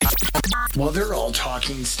While they're all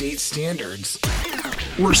talking state standards,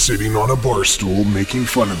 we're sitting on a bar stool making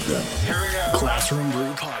fun of them. Here we go. Classroom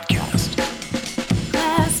Brew Podcast.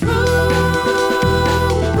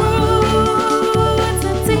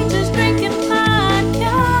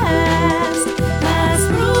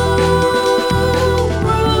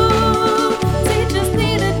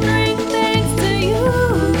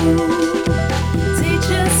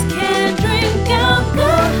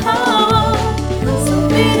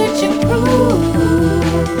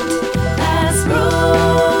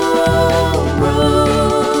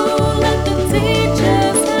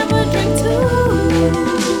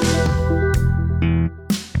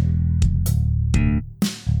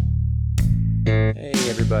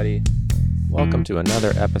 Welcome to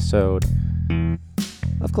another episode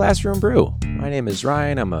of Classroom Brew. My name is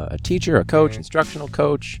Ryan. I'm a teacher, a coach, instructional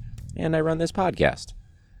coach, and I run this podcast.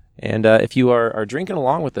 And if you are drinking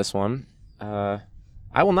along with this one, I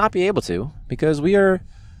will not be able to because we are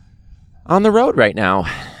on the road right now,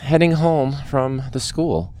 heading home from the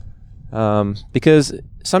school. Because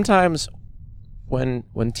sometimes when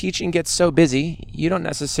teaching gets so busy, you don't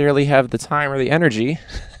necessarily have the time or the energy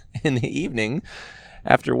in the evening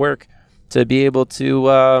after work to be able to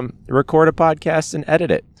record a podcast and edit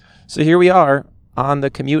it. So here we are on the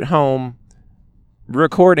commute home,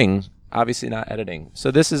 recording, obviously not editing. So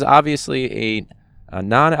this is obviously a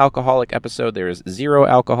non-alcoholic episode. There is zero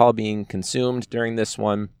alcohol being consumed during this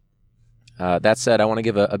one. That said, I want to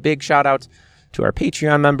give a big shout out to our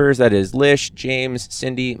Patreon members. That is Lish, James,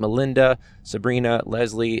 Cindy, Melinda, Sabrina,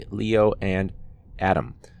 Leslie, Leo, and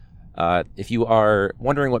Adam. If you are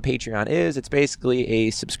wondering what Patreon is, it's basically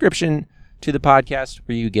a subscription to the podcast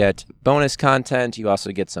where you get bonus content. You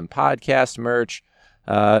also get some podcast merch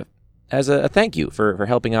as a thank you for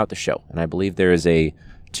helping out the show. And I believe there is a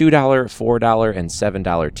 $2, $4, and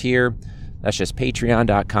 $7 tier. That's just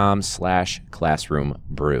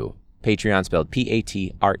patreon.com/classroombrew. Patreon spelled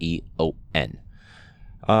Patreon.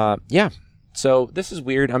 Yeah, so this is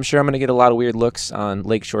weird. I'm sure I'm going to get a lot of weird looks on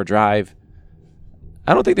Lakeshore Drive.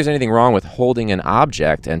 I don't think there's anything wrong with holding an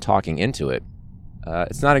object and talking into it.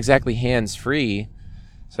 It's not exactly hands-free,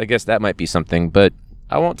 so I guess that might be something, but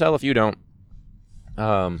I won't tell if you don't.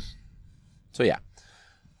 So yeah.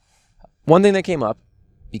 One thing that came up,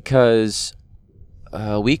 because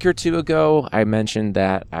a week or two ago, I mentioned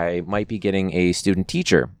that I might be getting a student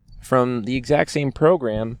teacher from the exact same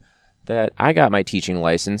program that I got my teaching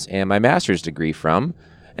license and my master's degree from,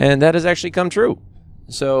 and that has actually come true.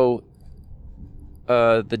 So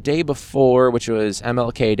the day before, which was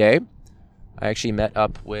MLK Day, I actually met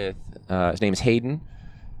up with, his name is Hayden.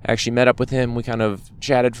 I actually met up with him. We kind of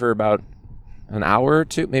chatted for about an hour or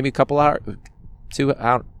two, maybe a couple hours,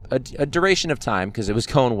 a duration of time, because it was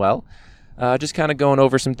going well. Just kind of going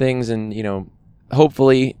over some things and,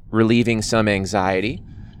 hopefully relieving some anxiety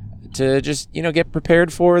to just, get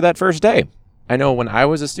prepared for that first day. I know when I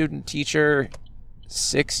was a student teacher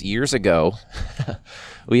 6 years ago,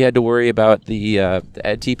 we had to worry about the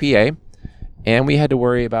Ed TPA, and we had to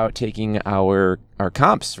worry about taking our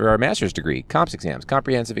comps for our master's degree, comps exams,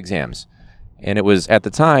 comprehensive exams. And it was, at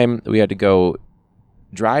the time, we had to go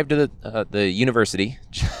drive to the university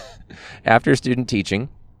after student teaching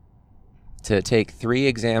to take 3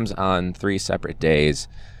 exams on 3 separate days.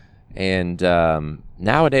 And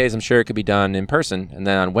nowadays, I'm sure it could be done in person. And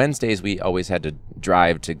then on Wednesdays, we always had to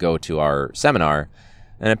drive to go to our seminar.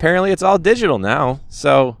 And apparently it's all digital now.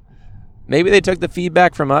 So maybe they took the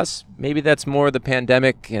feedback from us. Maybe that's more the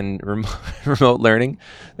pandemic and remote learning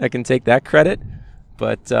that can take that credit.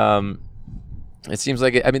 But it seems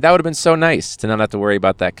like, that would have been so nice to not have to worry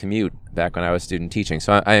about that commute back when I was student teaching.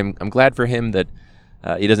 So I'm glad for him that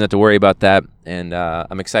he doesn't have to worry about that. And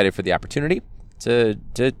I'm excited for the opportunity to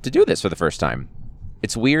do this for the first time.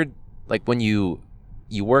 It's weird, like when you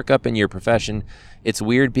work up in your profession, it's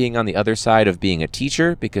weird being on the other side of being a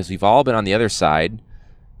teacher, because we've all been on the other side.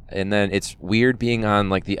 And then it's weird being on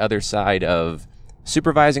like the other side of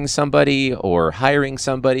supervising somebody or hiring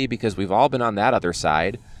somebody, because we've all been on that other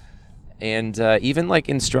side. And even like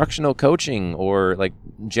instructional coaching or like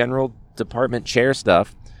general department chair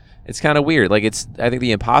stuff, it's kind of weird. Like I think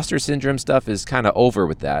the imposter syndrome stuff is kind of over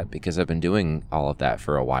with that, because I've been doing all of that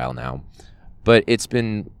for a while now. But it's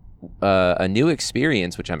been a new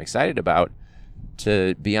experience, which I'm excited about,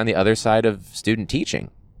 to be on the other side of student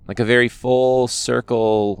teaching, like a very full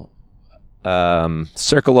circle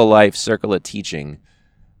of life, circle of teaching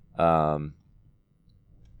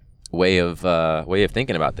way of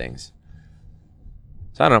thinking about things.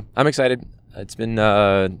 So I don't know. I'm excited. It's been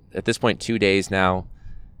at this point 2 days now,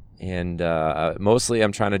 and mostly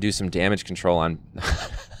I'm trying to do some damage control on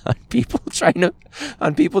on people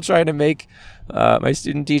trying to make my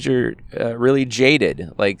student teacher really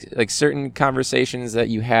jaded, like certain conversations that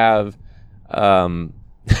you have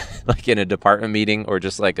like in a department meeting, or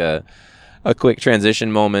just like a quick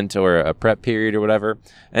transition moment or a prep period or whatever.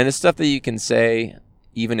 And it's stuff that you can say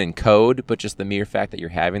even in code, but just the mere fact that you're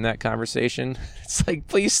having that conversation, it's like,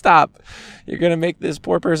 please stop. You're going to make this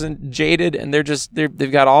poor person jaded, and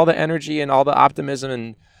they've got all the energy and all the optimism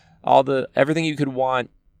and everything you could want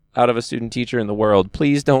out of a student teacher in the world.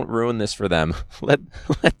 Please don't ruin this for them.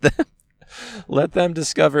 Let them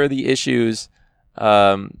discover the issues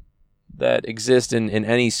that exist in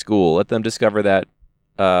any school. Let them discover that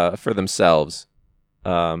for themselves.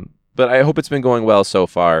 But I hope it's been going well so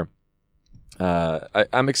far.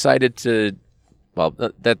 I'm excited to, well,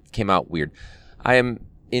 that came out weird. I am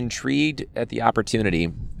intrigued at the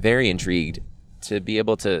opportunity, very intrigued, to be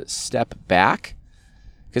able to step back,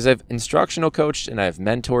 because I've instructional coached and I've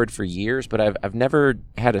mentored for years, but I've never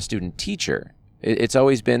had a student teacher. It's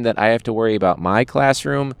always been that I have to worry about my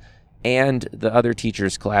classroom and the other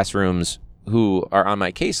teachers' classrooms who are on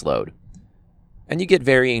my caseload. And you get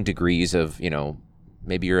varying degrees of,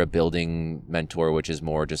 maybe you're a building mentor, which is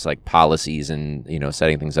more just like policies and,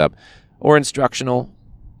 setting things up, or instructional,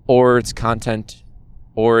 or it's content,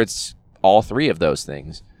 or it's all three of those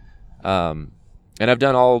things. And I've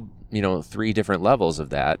done all, 3 different levels of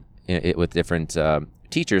that with different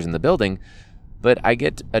teachers in the building, but I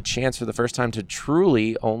get a chance for the first time to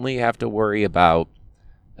truly only have to worry about,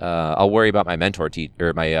 I'll worry about my my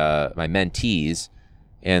mentees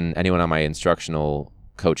and anyone on my instructional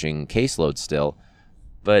coaching caseload still.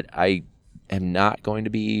 But I am not going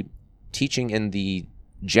to be teaching in the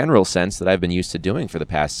general sense that I've been used to doing for the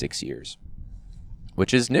past 6 years,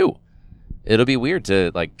 which is new. It'll be weird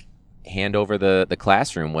to hand over the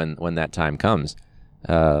classroom when that time comes.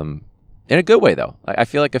 In a good way, though. I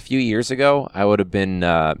feel like a few years ago, I would have been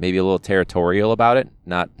maybe a little territorial about it,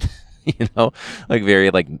 not,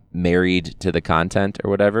 very married to the content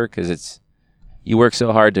or whatever, because you work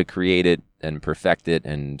so hard to create it and perfect it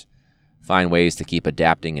and find ways to keep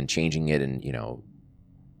adapting and changing it, and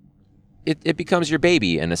it becomes your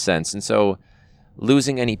baby in a sense. And so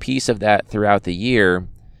losing any piece of that throughout the year,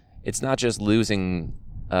 it's not just losing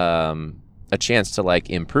a chance to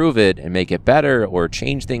improve it and make it better or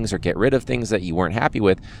change things or get rid of things that you weren't happy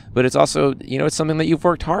with, but it's also it's something that you've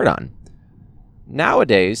worked hard on.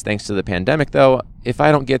 Nowadays, thanks to the pandemic, though, if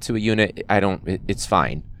I don't get to a unit, it's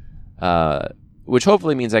fine, which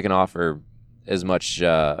hopefully means I can offer as much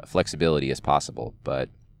flexibility as possible. But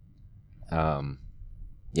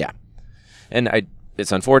yeah, and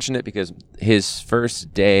it's unfortunate because his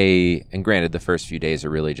first day, and granted the first few days are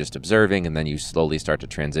really just observing, and then you slowly start to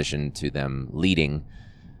transition to them leading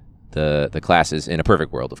the classes. In a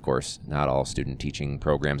perfect world, of course, not all student teaching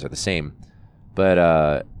programs are the same,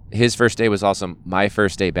 but his first day was also my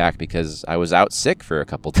first day back because I was out sick for a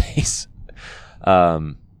couple days.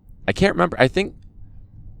 I can't remember, I think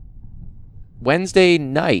Wednesday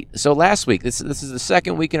night. So last week, this is the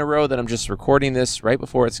second week in a row that I'm just recording this right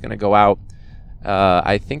before it's going to go out.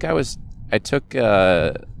 I think I took,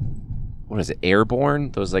 what is it,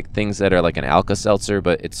 Airborne? Those things that are like an Alka-Seltzer,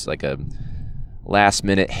 but it's like a last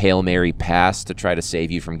minute Hail Mary pass to try to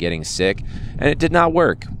save you from getting sick. And it did not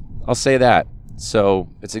work. I'll say that. So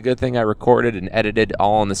it's a good thing I recorded and edited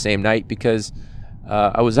all on the same night, because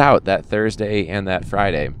I was out that Thursday and that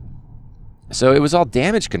Friday. So it was all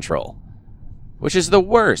damage control, which is the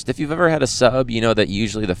worst. If you've ever had a sub, you know that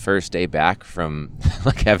usually the first day back from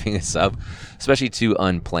having a sub, especially 2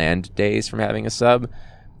 unplanned days from having a sub,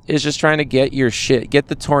 is just trying to get your shit, get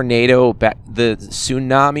the tornado back, the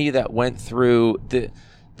tsunami that went through, the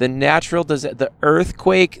natural disaster, the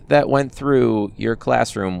earthquake that went through your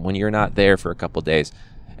classroom when you're not there for a couple days.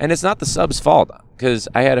 And it's not the sub's fault, because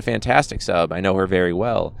I had a fantastic sub. I know her very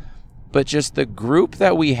well. But just the group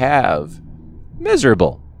that we have,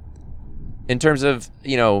 miserable. In terms of,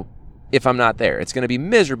 if I'm not there, it's going to be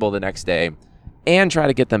miserable the next day, and try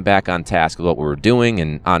to get them back on task with what we were doing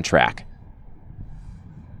and on track.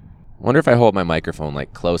 Wonder if I hold my microphone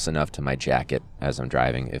close enough to my jacket as I'm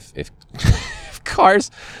driving, if cars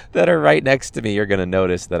that are right next to me are going to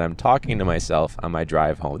notice that I'm talking to myself on my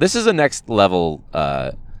drive home. This is a next level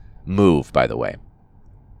move, by the way.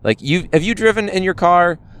 Have you driven in your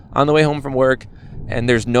car on the way home from work and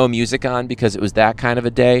there's no music on because it was that kind of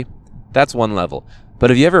a day? That's one level. But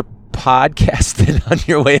have you ever podcasted on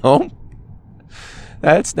your way home?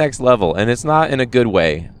 That's next level, and it's not in a good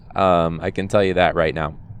way. I can tell you that right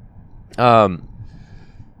now.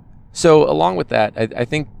 So along with that, I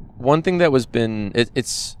think one thing that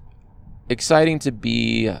it's exciting to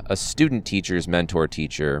be a student teacher's mentor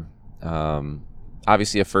teacher.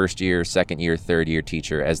 Obviously a first year, second year, third year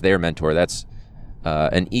teacher as their mentor. That's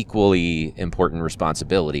an equally important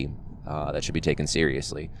responsibility that should be taken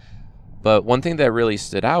seriously. But one thing that really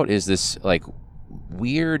stood out is this like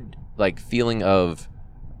weird like feeling of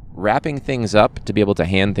wrapping things up to be able to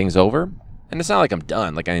hand things over. And it's not like I'm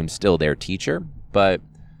done, like I am still their teacher, but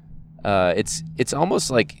it's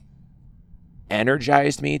almost like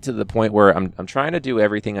energized me to the point where I'm trying to do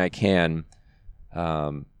everything I can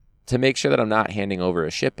to make sure that I'm not handing over a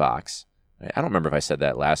shitbox. I don't remember if I said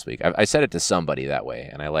that last week. I said it to somebody that way,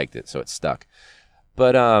 and I liked it, so it stuck.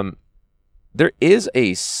 But there is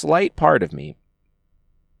a slight part of me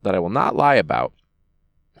that I will not lie about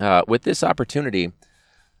with this opportunity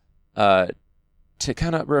to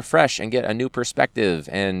kind of refresh and get a new perspective.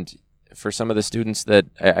 And for some of the students that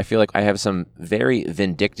I feel like I have some very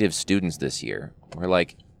vindictive students this year. Where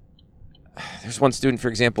like, there's one student, for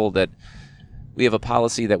example, that we have a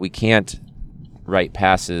policy that we can't write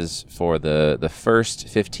passes for the first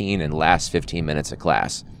 15 and last 15 minutes of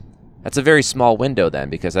class. That's a very small window then,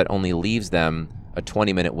 because that only leaves them a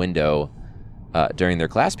 20-minute window during their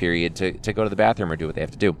class period to go to the bathroom or do what they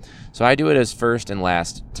have to do. So I do it as first and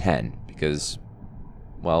last 10 because,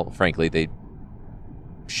 well, frankly, they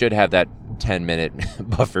should have that 10-minute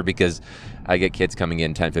buffer because I get kids coming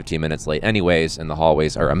in 10, 15 minutes late anyways, and the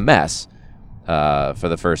hallways are a mess for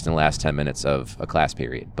the first and last 10 minutes of a class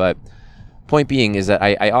period. But point being is that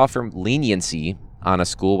I offer leniency on a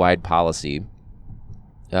school-wide policy.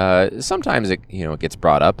 Sometimes it gets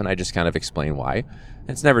brought up, and I just kind of explain why.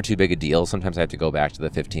 It's never too big a deal. Sometimes I have to go back to the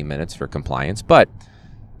 15 minutes for compliance. But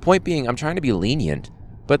point being, I'm trying to be lenient.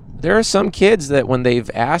 But there are some kids that when they've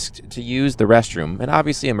asked to use the restroom, and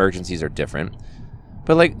obviously emergencies are different,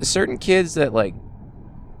 but like certain kids that like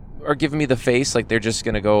are giving me the face, like they're just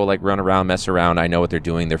going to go like run around, mess around. I know what they're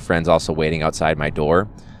doing. Their friend's also waiting outside my door.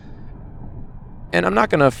 And I'm not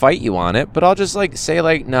going to fight you on it, but I'll just like say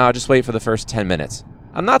like, no, just wait for the first 10 minutes.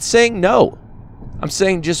 I'm not saying no. I'm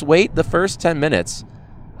saying just wait the first 10 minutes.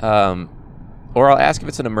 Or I'll ask if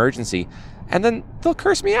it's an emergency, and then they'll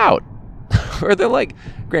curse me out. Or they're like,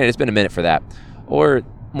 granted, it's been a minute for that. Or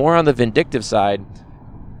more on the vindictive side,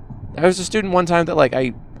 there was a student one time that like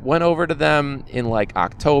I went over to them in like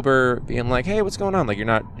October being like, hey, what's going on? Like,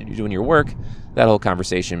 you're doing your work. That whole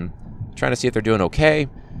conversation, trying to see if they're doing okay.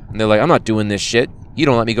 And they're like, I'm not doing this shit. You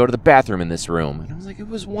don't let me go to the bathroom in this room. And I was like, it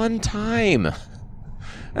was one time.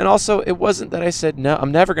 And also, it wasn't that I said no.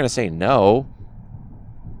 I'm never going to say no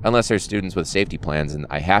unless there's students with safety plans, and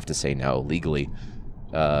I have to say no legally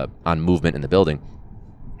on movement in the building.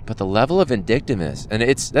 But the level of vindictiveness, and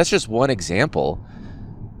that's just one example.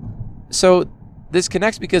 So this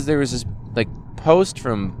connects because there was this like post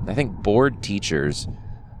from, I think, board teachers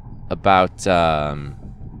about let's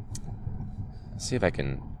see if I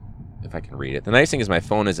can read it. The nice thing is my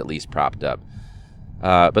phone is at least propped up.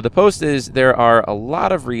 But the post is, there are a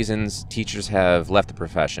lot of reasons teachers have left the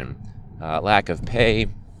profession. Lack of pay,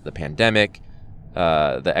 the pandemic,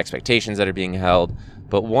 the expectations that are being held.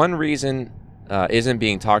 But one reason isn't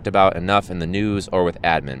being talked about enough in the news or with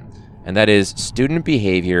admin, and that is student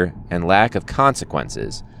behavior and lack of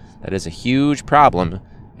consequences. That is a huge problem,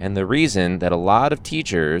 and the reason that a lot of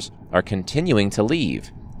teachers are continuing to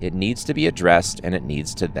leave. It needs to be addressed, and it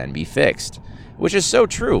needs to then be fixed, which is so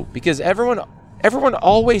true, because everyone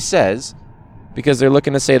always says, because they're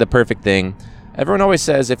looking to say the perfect thing, everyone always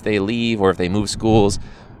says if they leave or if they move schools,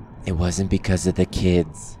 it wasn't because of the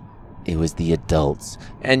kids, it was the adults.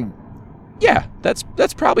 And yeah, that's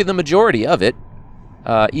probably the majority of it.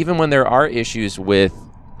 Even when there are issues with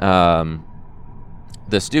the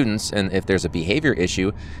students, and if there's a behavior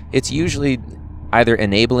issue, it's usually either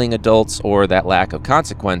enabling adults or that lack of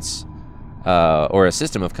consequence, or a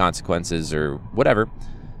system of consequences or whatever,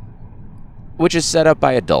 which is set up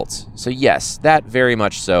by adults. So yes, that very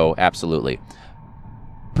much so, absolutely.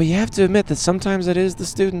 But you have to admit that sometimes it is the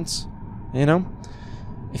students,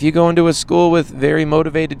 If you go into a school with very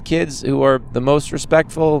motivated kids who are the most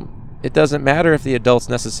respectful, it doesn't matter if the adults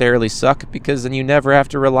necessarily suck, because then you never have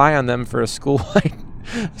to rely on them for a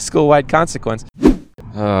school-wide consequence.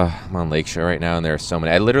 I'm on Lakeshore right now, and there are so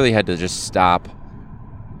many. I literally had to just stop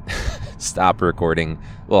recording.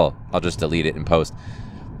 Well, I'll just delete it in post,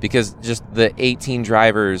 because just the 18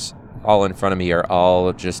 drivers all in front of me are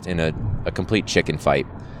all just in a complete chicken fight.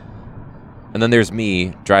 And then there's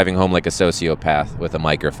me driving home like a sociopath with a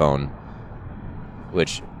microphone,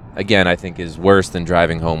 which, again, I think is worse than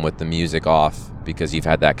driving home with the music off, because you've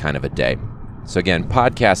had that kind of a day. So again,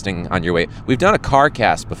 podcasting on your way. We've done a car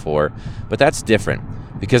cast before, but that's different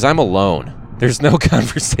because I'm alone. There's no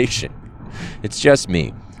conversation. It's just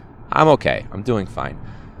me. I'm okay. I'm doing fine.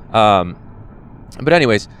 But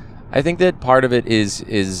anyways, I think that part of it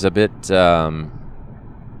is a bit, I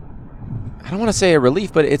don't want to say a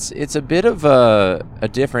relief, but it's a bit of a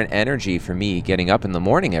different energy for me getting up in the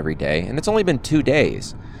morning every day. And it's only been 2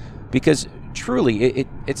 days because truly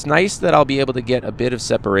it's nice that I'll be able to get a bit of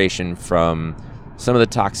separation from some of the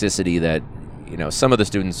toxicity that, some of the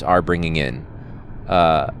students are bringing in.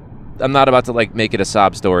 I'm not about to make it a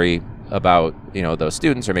sob story about, those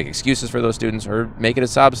students or make excuses for those students or make it a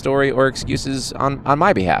sob story or excuses on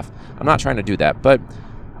my behalf. I'm not trying to do that. But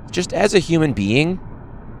just as a human being,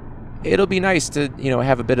 it'll be nice to,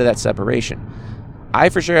 have a bit of that separation. I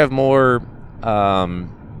for sure have more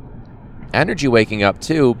energy waking up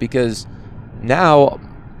too, because now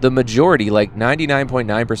the majority,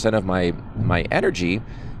 99.9% of my energy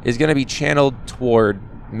is going to be channeled toward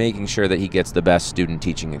making sure that he gets the best student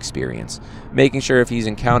teaching experience, making sure if he's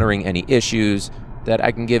encountering any issues that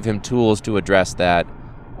I can give him tools to address that,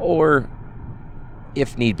 or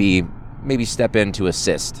if need be, maybe step in to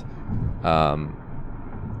assist,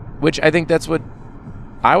 which I think that's what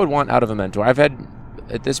I would want out of a mentor. I've had,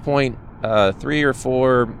 at this point, 3 or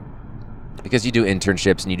 4, because you do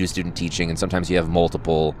internships and you do student teaching, and sometimes you have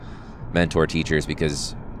multiple mentor teachers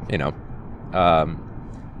because,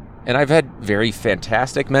 and I've had very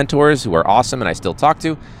fantastic mentors who are awesome and I still talk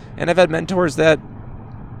to. And I've had mentors that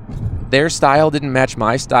their style didn't match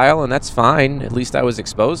my style, and that's fine. At least I was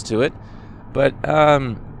exposed to it. But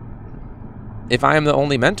if I am the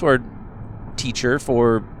only mentor teacher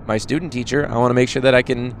for my student teacher, I want to make sure that I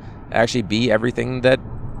can actually be everything that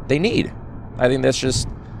they need. I think that's just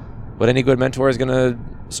what any good mentor is going to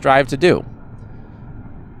strive to do.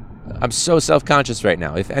 I'm so self-conscious right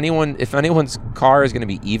now. If anyone's car is going to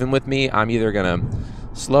be even with me, I'm either going to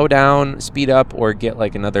slow down, speed up, or get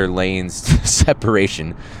another lane's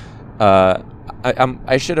separation.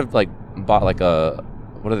 I should have bought a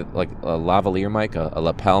lavalier mic, a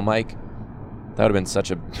lapel mic. That would have been such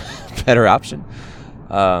a better option.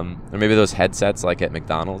 Or maybe those headsets at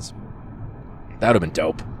McDonald's. That would have been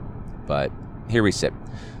dope. But here we sit.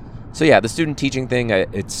 So yeah, the student teaching thing,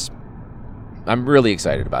 I'm really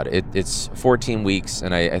excited about it. It's 14 weeks,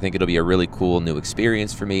 and I think it'll be a really cool new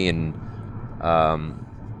experience for me. And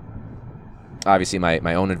obviously,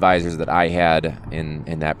 my own advisors that I had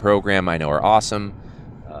in that program, I know are awesome,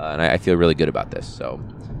 and I feel really good about this. So,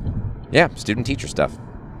 yeah, student-teacher stuff.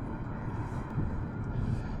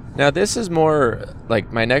 Now, this is more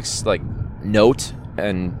my next note,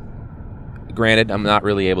 and granted, I'm not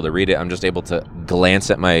really able to read it. I'm just able to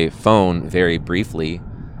glance at my phone very briefly.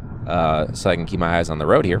 So I can keep my eyes on the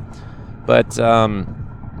road here. But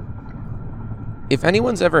if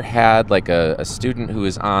anyone's ever had a student who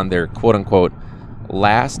is on their quote-unquote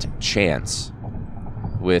last chance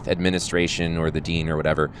with administration or the dean or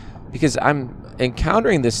whatever, because I'm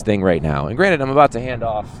encountering this thing right now, and granted, I'm about to hand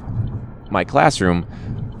off my classroom,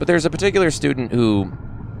 but there's a particular student who,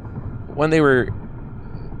 when they were,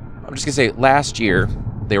 I'm just going to say last year,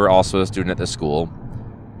 they were also a student at the school,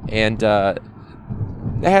 and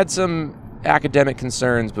they had some academic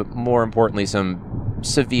concerns, but more importantly, some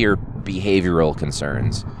severe behavioral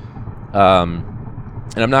concerns. And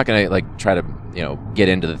I'm not going to try to get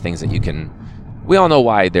into the things that you can. We all know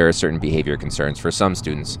why there are certain behavior concerns for some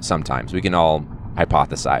students. Sometimes we can all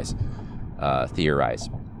hypothesize, theorize,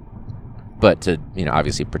 but to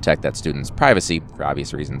obviously protect that student's privacy for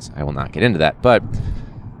obvious reasons, I will not get into that. But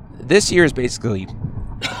this year is basically.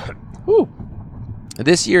 Whew,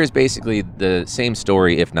 This year is basically the same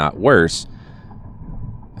story, if not worse.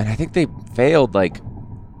 And I think they failed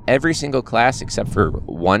every single class except for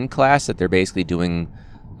one class that they're basically doing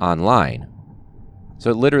online.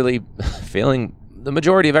 So literally failing the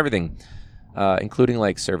majority of everything,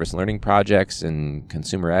 including service learning projects and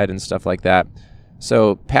consumer ed and stuff like that.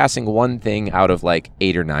 So passing one thing out of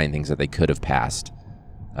 8 or 9 things that they could have passed.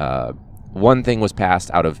 One thing was passed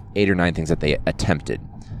out of 8 or 9 things that they attempted.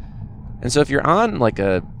 And so if you're on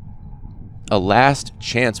a last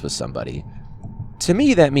chance with somebody, to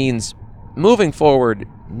me that means moving forward,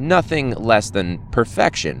 nothing less than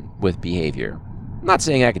perfection with behavior. I'm not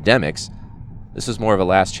saying academics. This is more of a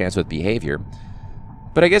last chance with behavior.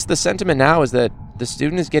 But I guess the sentiment now is that the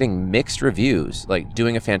student is getting mixed reviews,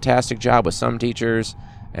 doing a fantastic job with some teachers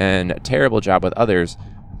and a terrible job with others.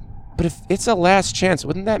 But if it's a last chance,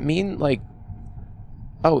 wouldn't that mean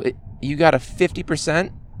you got a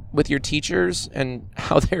 50%? With your teachers and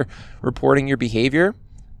how they're reporting your behavior?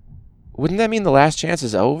 Wouldn't that mean the last chance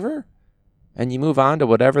is over and you move on to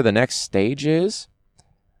whatever the next stage is?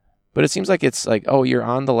 But it seems like it's you're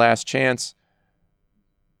on the last chance,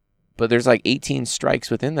 but there's like 18 strikes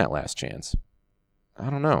within that last chance. I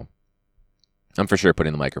don't know. I'm for sure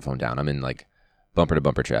putting the microphone down. I'm in like bumper to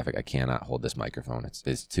bumper traffic. I cannot hold this microphone.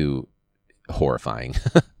 It's too horrifying.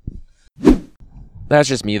 That's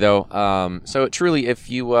just me though. So truly, if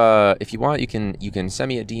you want, you can send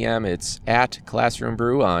me a DM. It's at Classroom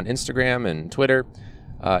Brew on Instagram and Twitter.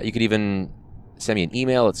 You could even send me an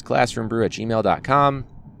email. It's classroombrew@gmail.com.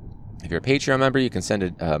 If you're a Patreon member, you can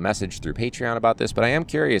send a message through Patreon about this. But I am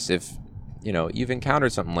curious if you've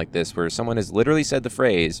encountered something like this where someone has literally said the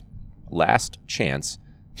phrase "last chance,"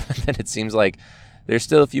 then it seems like there's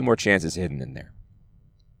still a few more chances hidden in there.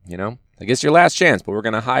 Like it's your last chance, but we're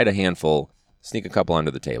gonna hide a handful. Sneak a couple under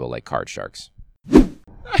the table like card sharks.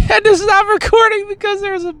 I had to stop recording because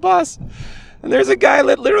there was a bus. And there's a guy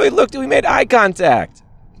that literally looked and we made eye contact.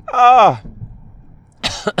 Oh.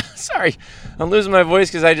 Sorry. I'm losing my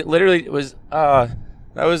voice because I literally was, that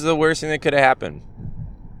was the worst thing that could have happened.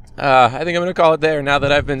 I think I'm going to call it there now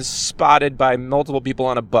that I've been spotted by multiple people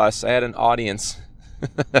on a bus. I had an audience.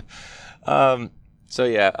 So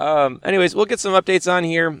yeah, anyways, we'll get some updates on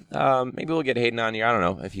here. Maybe we'll get Hayden on here. I don't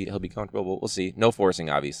know if he'll be comfortable. We'll see. No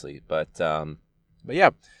forcing, obviously. But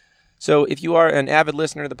yeah. So if you are an avid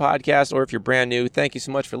listener to the podcast or if you're brand new, thank you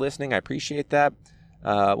so much for listening. I appreciate that.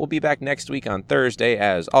 We'll be back next week on Thursday,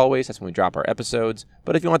 as always. That's when we drop our episodes.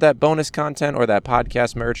 But if you want that bonus content or that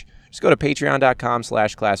podcast merch, just go to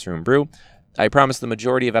patreon.com/classroombrew. I promise the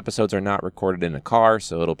majority of episodes are not recorded in a car,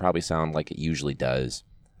 so it'll probably sound like it usually does.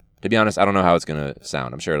 To be honest, I don't know how it's going to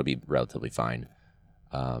sound. I'm sure it'll be relatively fine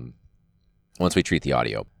once we treat the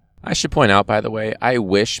audio. I should point out, by the way, I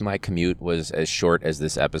wish my commute was as short as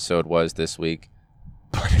this episode was this week,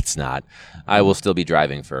 but it's not. I will still be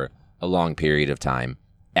driving for a long period of time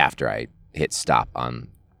after I hit stop on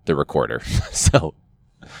the recorder. So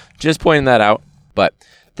just pointing that out. But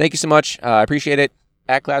thank you so much. I appreciate it.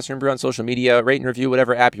 At Classroom Brew on social media, rate and review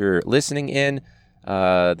whatever app you're listening in.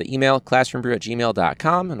 The email,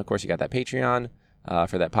 classroombrew@gmail.com. And of course, you got that Patreon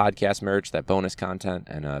for that podcast merch, that bonus content,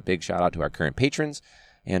 and a big shout out to our current patrons.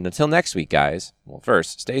 And until next week, guys, well,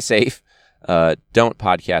 first, stay safe. Don't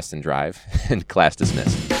podcast and drive. And class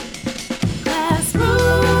dismissed.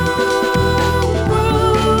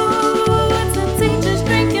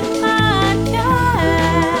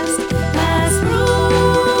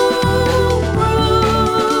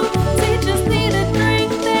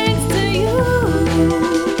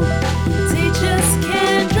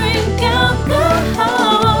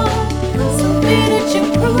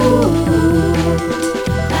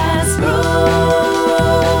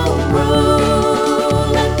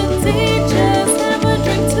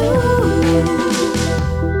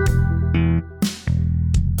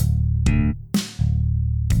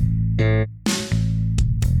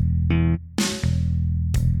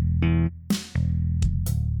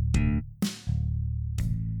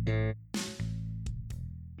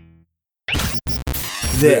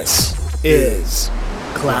 This is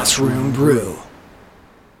Classroom Brew.